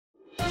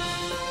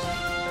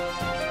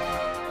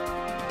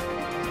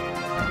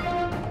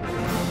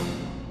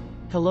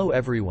Hello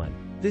everyone.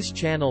 This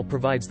channel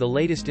provides the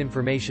latest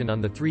information on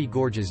the Three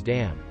Gorges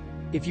Dam.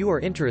 If you are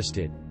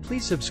interested,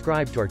 please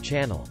subscribe to our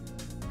channel.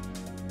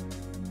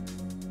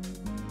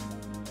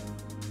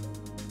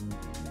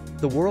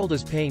 The world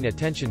is paying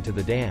attention to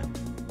the dam.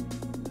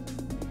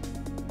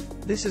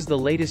 This is the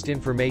latest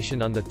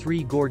information on the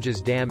Three Gorges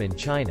Dam in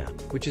China,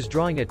 which is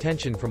drawing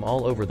attention from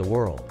all over the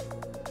world.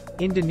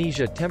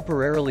 Indonesia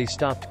temporarily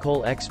stopped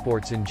coal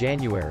exports in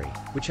January,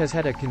 which has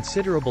had a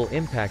considerable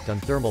impact on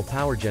thermal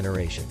power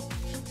generation.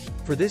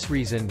 For this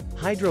reason,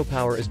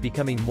 hydropower is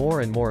becoming more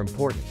and more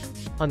important.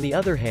 On the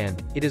other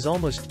hand, it is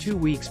almost 2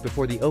 weeks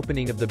before the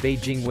opening of the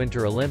Beijing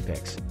Winter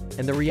Olympics,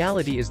 and the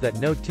reality is that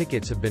no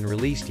tickets have been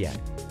released yet.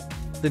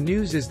 The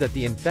news is that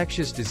the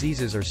infectious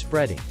diseases are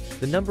spreading,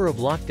 the number of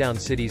lockdown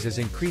cities is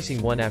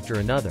increasing one after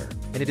another,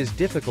 and it is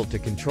difficult to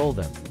control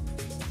them.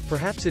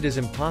 Perhaps it is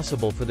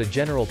impossible for the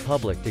general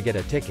public to get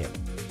a ticket.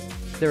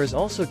 There is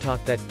also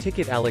talk that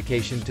ticket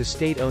allocation to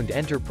state-owned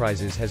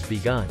enterprises has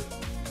begun.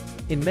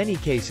 In many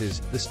cases,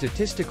 the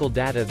statistical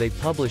data they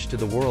publish to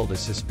the world is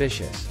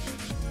suspicious.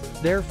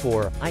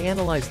 Therefore, I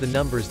analyze the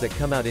numbers that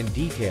come out in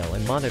detail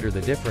and monitor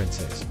the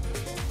differences.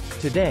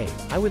 Today,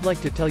 I would like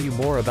to tell you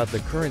more about the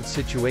current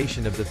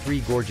situation of the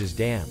Three Gorges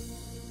Dam.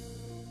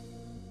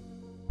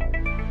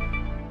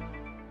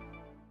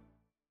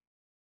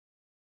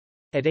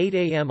 At 8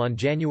 a.m. on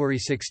January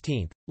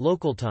 16,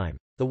 local time,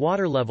 the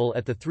water level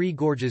at the Three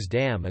Gorges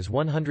Dam is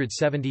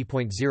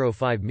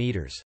 170.05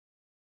 meters.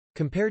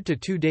 Compared to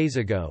 2 days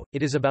ago,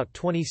 it is about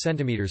 20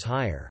 centimeters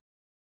higher.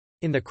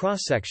 In the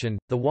cross-section,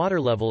 the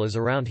water level is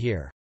around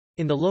here.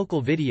 In the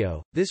local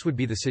video, this would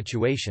be the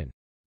situation.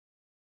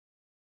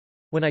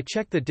 When I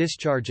check the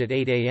discharge at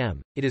 8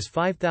 a.m., it is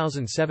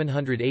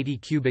 5,780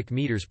 cubic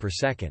meters per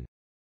second.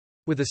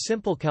 With a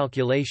simple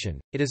calculation,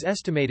 it is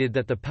estimated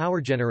that the power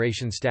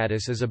generation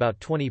status is about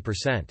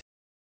 20%.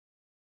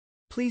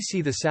 Please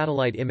see the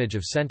satellite image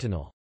of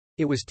Sentinel.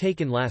 It was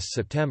taken last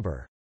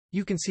September.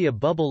 You can see a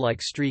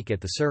bubble-like streak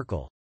at the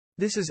circle.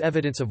 This is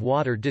evidence of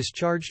water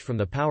discharged from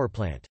the power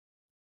plant.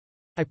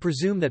 I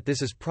presume that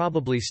this is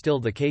probably still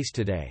the case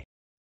today.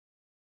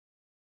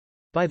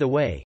 By the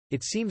way,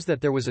 it seems that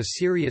there was a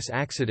serious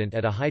accident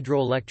at a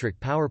hydroelectric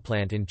power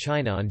plant in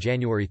China on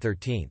January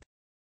 13.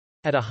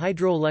 At a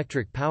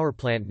hydroelectric power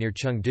plant near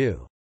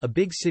Chengdu, a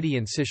big city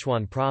in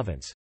Sichuan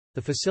Province,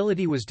 the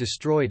facility was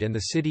destroyed and the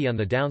city on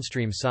the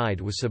downstream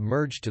side was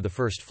submerged to the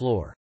first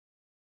floor.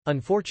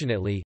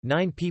 Unfortunately,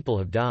 9 people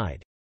have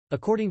died.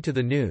 According to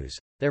the news,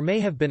 there may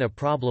have been a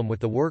problem with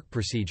the work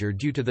procedure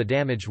due to the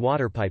damaged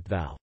water pipe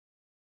valve.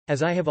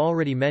 As I have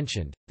already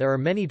mentioned, there are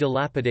many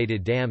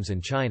dilapidated dams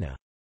in China.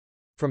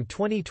 From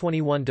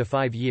 2021 to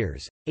 5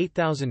 years,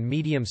 8,000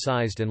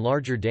 medium-sized and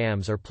larger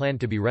dams are planned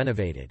to be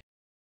renovated.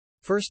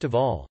 First of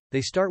all,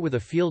 they start with a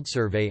field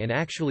survey and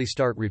actually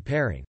start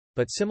repairing,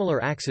 but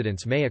similar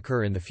accidents may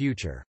occur in the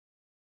future.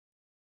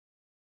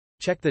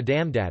 Check the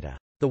dam data.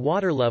 The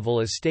water level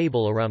is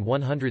stable around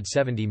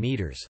 170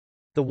 meters.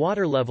 The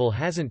water level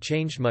hasn't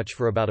changed much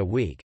for about a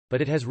week,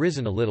 but it has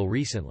risen a little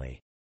recently.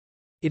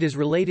 It is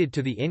related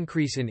to the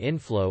increase in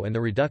inflow and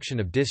the reduction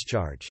of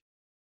discharge.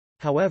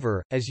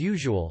 However, as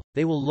usual,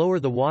 they will lower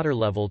the water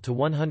level to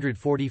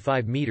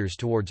 145 meters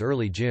towards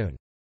early June.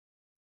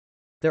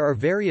 There are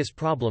various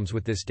problems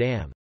with this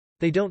dam.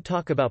 They don't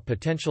talk about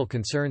potential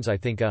concerns I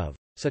think of,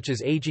 such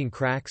as aging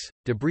cracks,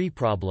 debris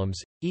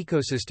problems,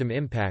 ecosystem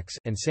impacts,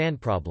 and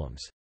sand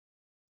problems.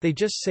 They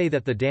just say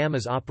that the dam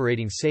is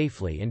operating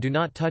safely and do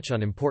not touch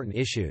on important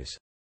issues.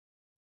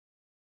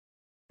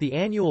 The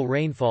annual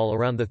rainfall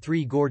around the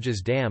Three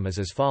Gorges Dam is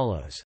as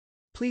follows.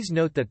 Please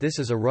note that this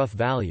is a rough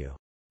value.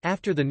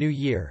 After the new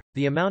year,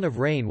 the amount of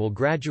rain will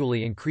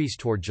gradually increase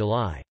toward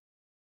July.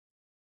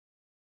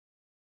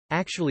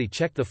 Actually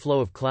check the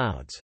flow of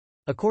clouds.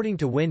 According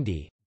to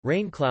Windy,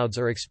 rain clouds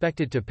are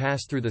expected to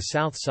pass through the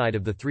south side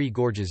of the Three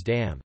Gorges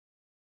Dam.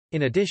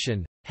 In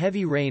addition,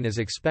 heavy rain is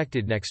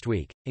expected next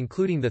week,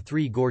 including the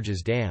Three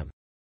Gorges Dam.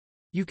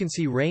 You can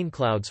see rain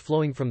clouds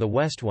flowing from the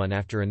west one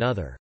after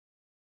another.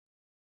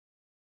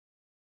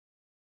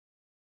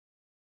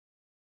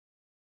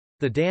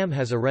 The dam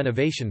has a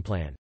renovation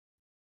plan.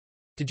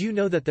 Did you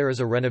know that there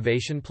is a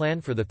renovation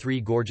plan for the Three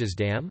Gorges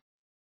Dam?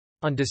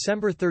 On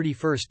December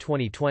 31,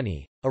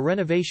 2020, a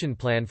renovation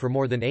plan for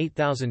more than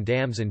 8,000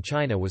 dams in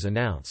China was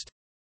announced.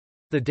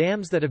 The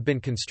dams that have been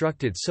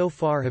constructed so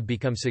far have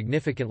become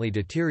significantly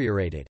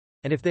deteriorated,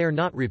 and if they are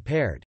not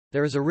repaired,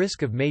 there is a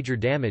risk of major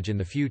damage in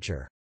the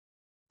future.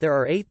 There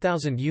are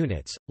 8,000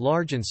 units,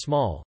 large and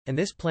small, and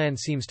this plan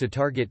seems to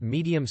target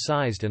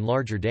medium-sized and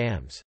larger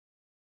dams.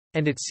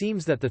 And it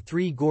seems that the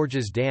Three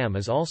Gorges Dam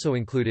is also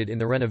included in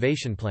the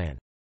renovation plan.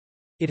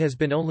 It has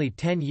been only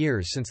 10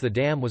 years since the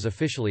dam was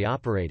officially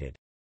operated.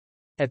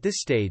 At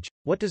this stage,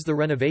 what does the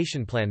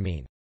renovation plan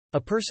mean? A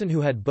person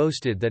who had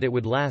boasted that it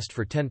would last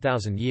for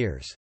 10,000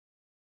 years.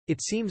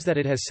 It seems that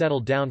it has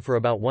settled down for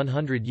about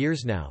 100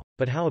 years now,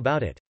 but how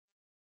about it?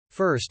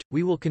 First,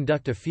 we will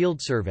conduct a field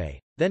survey,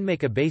 then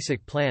make a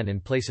basic plan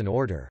and place an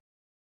order.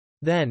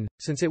 Then,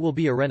 since it will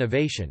be a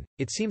renovation,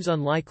 it seems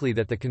unlikely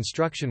that the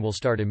construction will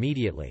start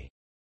immediately.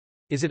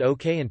 Is it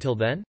okay until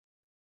then?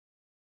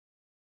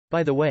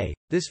 By the way,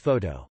 this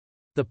photo.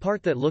 The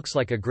part that looks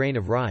like a grain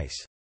of rice.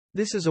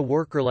 This is a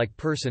worker-like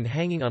person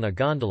hanging on a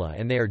gondola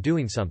and they are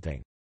doing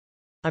something.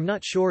 I'm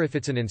not sure if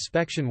it's an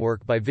inspection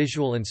work by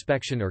visual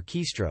inspection or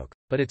keystroke,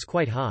 but it's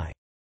quite high.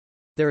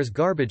 There is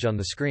garbage on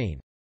the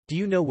screen. Do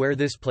you know where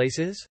this place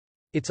is?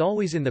 It's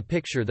always in the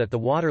picture that the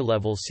water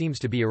level seems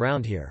to be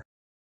around here.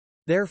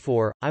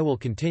 Therefore, I will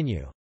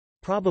continue.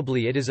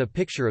 Probably it is a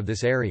picture of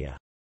this area.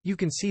 You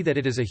can see that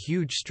it is a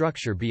huge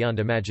structure beyond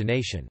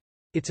imagination.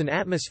 It's an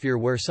atmosphere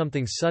where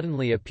something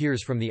suddenly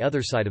appears from the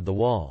other side of the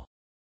wall.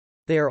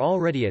 They are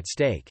already at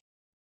stake.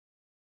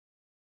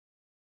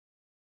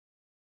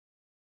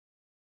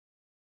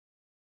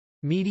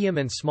 Medium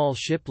and small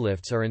ship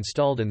lifts are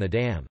installed in the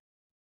dam.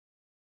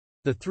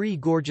 The Three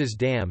Gorges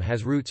Dam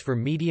has routes for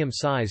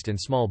medium-sized and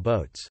small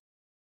boats.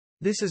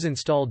 This is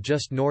installed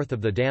just north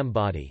of the dam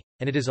body,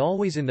 and it is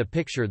always in the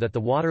picture that the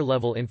water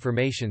level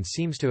information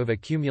seems to have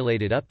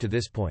accumulated up to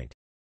this point.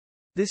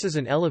 This is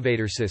an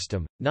elevator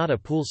system, not a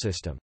pool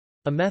system.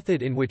 A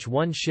method in which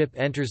one ship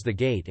enters the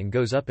gate and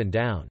goes up and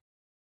down.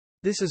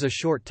 This is a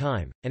short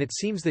time, and it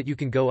seems that you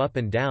can go up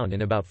and down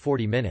in about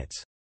 40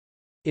 minutes.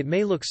 It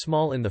may look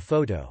small in the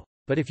photo,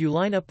 but if you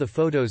line up the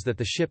photos that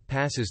the ship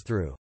passes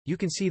through, you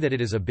can see that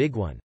it is a big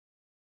one.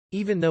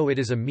 Even though it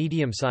is a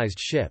medium-sized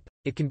ship,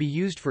 it can be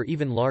used for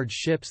even large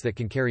ships that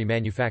can carry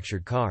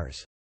manufactured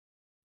cars.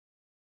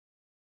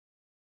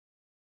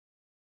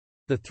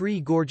 The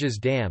Three Gorges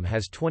Dam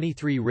has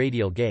 23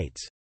 radial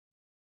gates.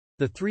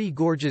 The Three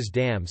Gorges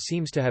Dam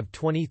seems to have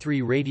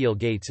 23 radial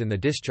gates in the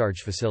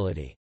discharge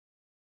facility.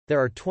 There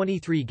are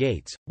 23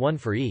 gates, one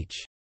for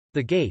each.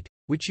 The gate,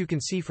 which you can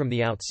see from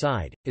the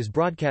outside, is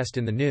broadcast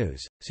in the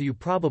news, so you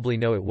probably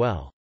know it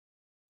well.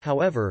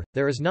 However,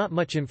 there is not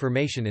much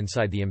information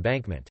inside the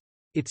embankment.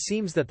 It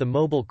seems that the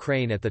mobile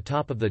crane at the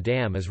top of the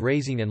dam is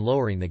raising and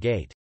lowering the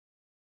gate.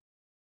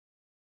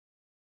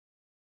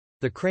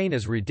 The crane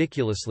is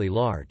ridiculously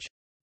large.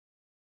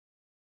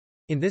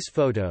 In this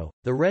photo,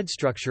 the red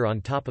structure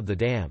on top of the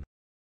dam.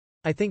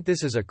 I think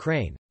this is a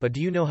crane, but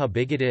do you know how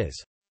big it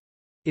is?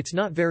 It's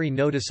not very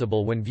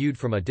noticeable when viewed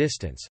from a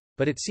distance,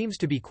 but it seems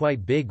to be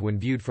quite big when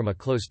viewed from a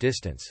close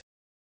distance.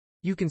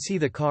 You can see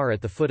the car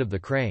at the foot of the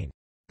crane.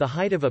 The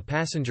height of a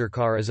passenger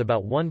car is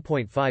about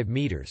 1.5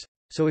 meters,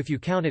 so if you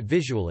count it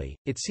visually,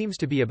 it seems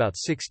to be about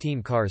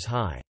 16 cars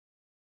high.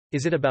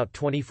 Is it about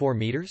 24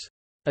 meters?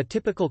 A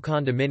typical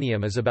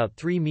condominium is about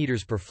 3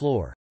 meters per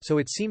floor, so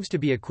it seems to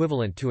be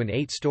equivalent to an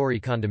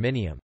 8-story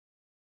condominium.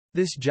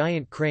 This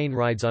giant crane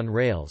rides on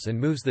rails and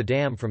moves the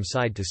dam from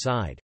side to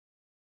side.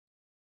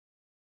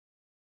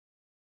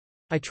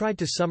 I tried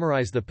to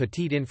summarize the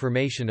petite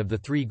information of the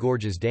Three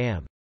Gorges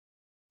Dam.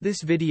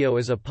 This video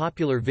is a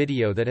popular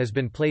video that has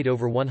been played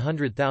over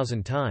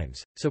 100,000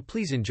 times, so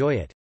please enjoy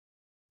it.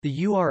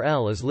 The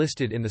URL is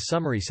listed in the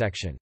summary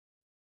section.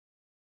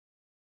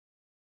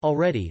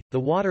 Already, the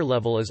water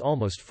level is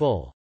almost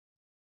full.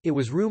 It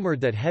was rumored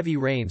that heavy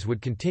rains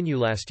would continue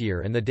last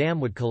year and the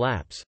dam would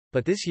collapse,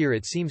 but this year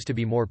it seems to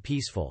be more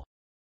peaceful.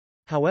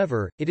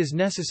 However, it is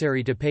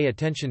necessary to pay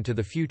attention to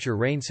the future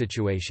rain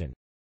situation.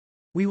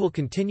 We will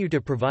continue to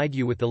provide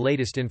you with the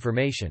latest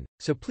information,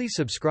 so please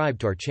subscribe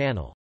to our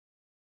channel.